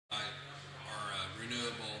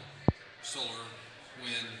renewable, solar,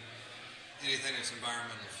 wind, anything that's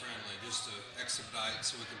environmentally friendly, just to expedite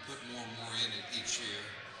so we can put more and more in it each year.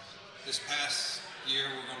 This past year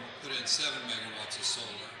we're going to put in 7 megawatts of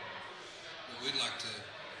solar, but we'd like to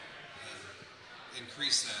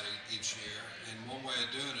increase that each year, and one way of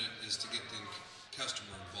doing it is to get the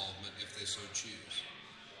customer involvement if they so choose.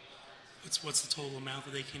 What's the total amount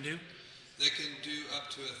that they can do? They can do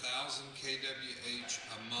up to 1,000 kWh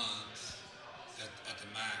a month at the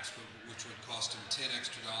max, which would cost them $10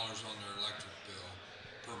 extra on their electric bill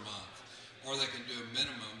per month. Or they can do a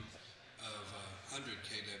minimum of 100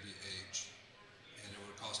 kWh, and it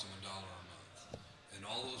would cost them $1 a month. And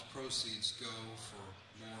all those proceeds go for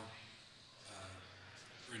more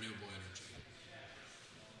renewable energy.